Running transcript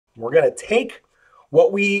We're going to take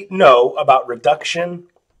what we know about reduction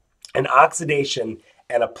and oxidation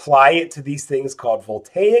and apply it to these things called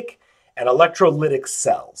voltaic and electrolytic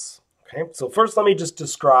cells. Okay, so first let me just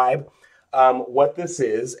describe what this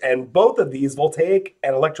is. And both of these, voltaic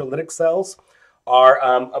and electrolytic cells, are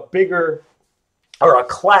a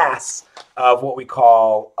class of what we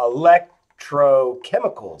call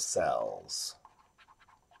electrochemical cells.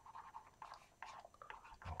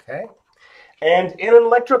 Okay, and in an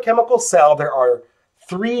electrochemical cell, there are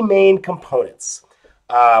three main components.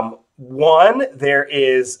 One, there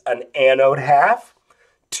is an anode half.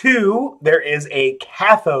 Two, there is a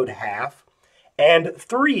cathode half. And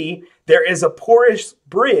three, there is a porous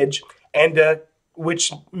bridge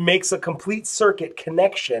which makes a complete circuit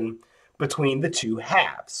connection between the two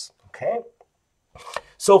halves. Okay?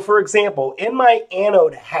 So for example, in my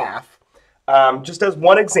anode half, just as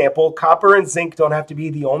one example, copper and zinc don't have to be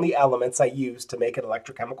the only elements I use to make an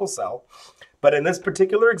electrochemical cell. But in this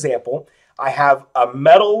particular example, I have a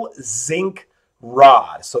metal zinc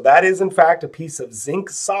rod. So that is, in fact, a piece of zinc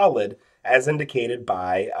solid as indicated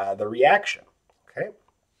by the reaction. Okay.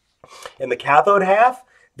 In the cathode half,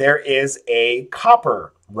 there is a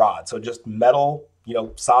copper rod. So just metal,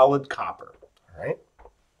 solid copper. All right.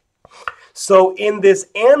 So in this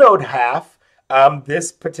anode half,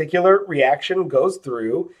 this particular reaction goes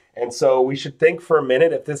through. And so we should think for a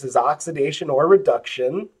minute if this is oxidation or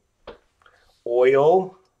reduction.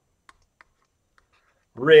 Oil,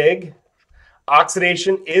 rig.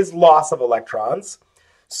 Oxidation is loss of electrons.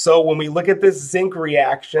 So when we look at this zinc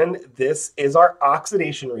reaction, this is our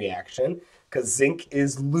oxidation reaction because zinc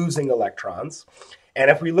is losing electrons.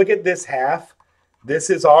 And if we look at this half, this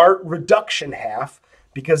is our reduction half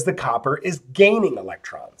because the copper is gaining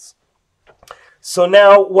electrons. So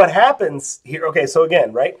now what happens here? Okay, so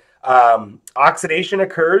again, right? Oxidation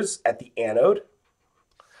occurs at the anode.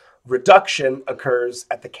 Reduction occurs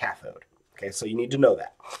at the cathode. Okay, so you need to know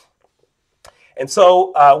that. And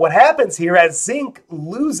so what happens here as zinc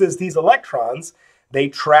loses these electrons, they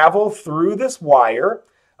travel through this wire.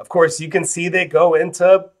 Of course, you can see they go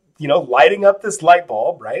into, lighting up this light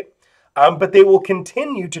bulb, right? But they will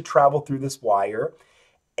continue to travel through this wire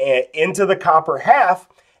into the copper half.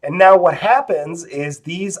 And now what happens is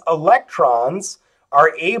these electrons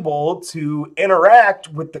are able to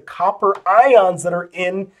interact with the copper ions that are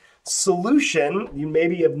in solution. You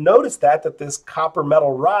maybe have noticed that this copper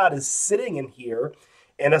metal rod is sitting in here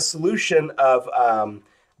in a solution of,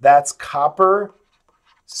 that's copper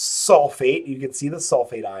sulfate. You can see the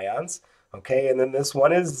sulfate ions. Okay, and then this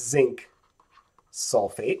one is zinc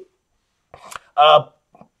sulfate. The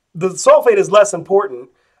sulfate is less important.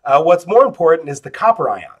 What's more important is the copper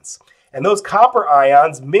ions. And those copper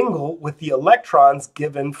ions mingle with the electrons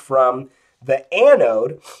given from the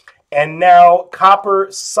anode. And now copper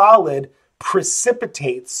solid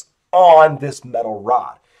precipitates on this metal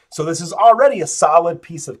rod. So this is already a solid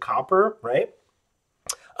piece of copper, right?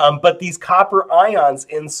 But these copper ions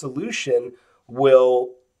in solution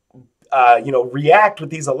will, react with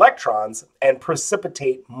these electrons and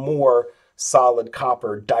precipitate more solid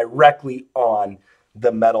copper directly on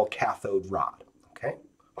the metal cathode rod. Okay.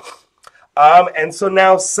 And so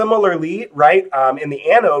now similarly, right, in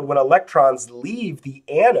the anode, when electrons leave the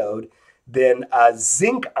anode, then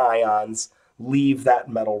zinc ions leave that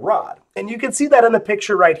metal rod. And you can see that in the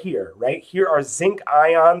picture right here, right? Here are zinc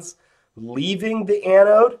ions leaving the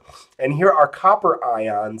anode, and here are copper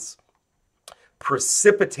ions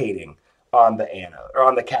precipitating on the anode, or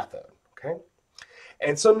on the cathode, okay?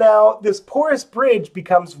 And so now this porous bridge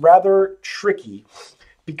becomes rather tricky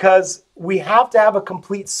because we have to have a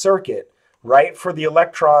complete circuit, right, for the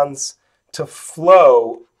electrons to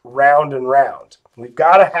flow round and round. We've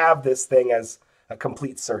got to have this thing as a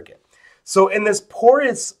complete circuit. So in this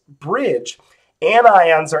porous bridge,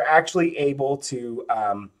 anions are actually able to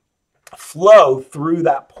flow through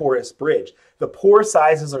that porous bridge. The pore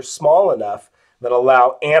sizes are small enough that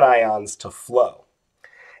allow anions to flow.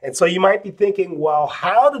 And so you might be thinking, well,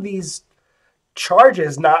 how do these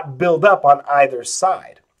charges not build up on either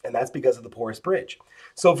side? And that's because of the porous bridge.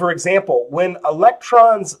 So for example, when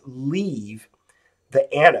electrons leave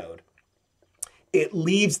the anode, it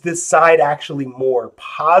leaves this side actually more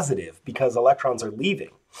positive because electrons are leaving.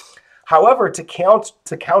 However,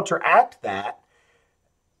 to counteract that,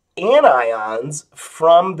 anions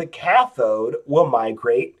from the cathode will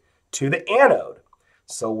migrate to the anode.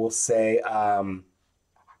 So we'll say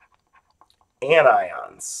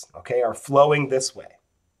anions, okay, are flowing this way.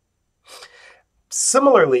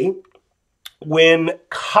 Similarly, when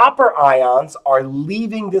copper ions are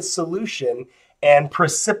leaving this solution and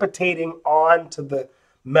precipitating onto the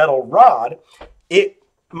metal rod, it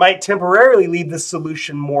might temporarily leave the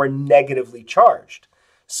solution more negatively charged.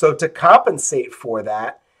 So to compensate for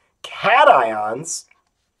that, cations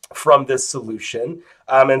from this solution,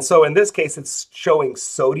 and so in this case it's showing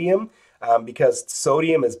sodium, because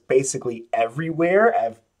sodium is basically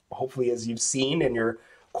everywhere, hopefully as you've seen in your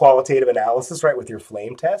qualitative analysis, right, with your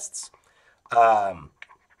flame tests.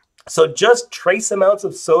 So just trace amounts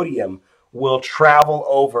of sodium will travel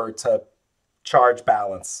over to charge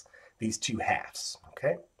balance these two halves,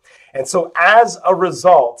 okay? And so as a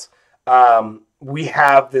result, we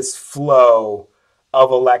have this flow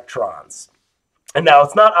of electrons. And now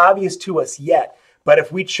it's not obvious to us yet, but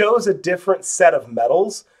if we chose a different set of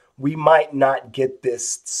metals, we might not get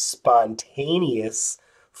this spontaneous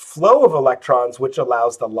flow of electrons, which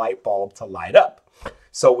allows the light bulb to light up.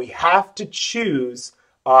 So we have to choose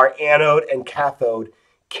our anode and cathode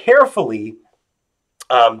carefully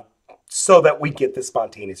so that we get the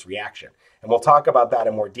spontaneous reaction. And we'll talk about that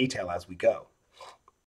in more detail as we go.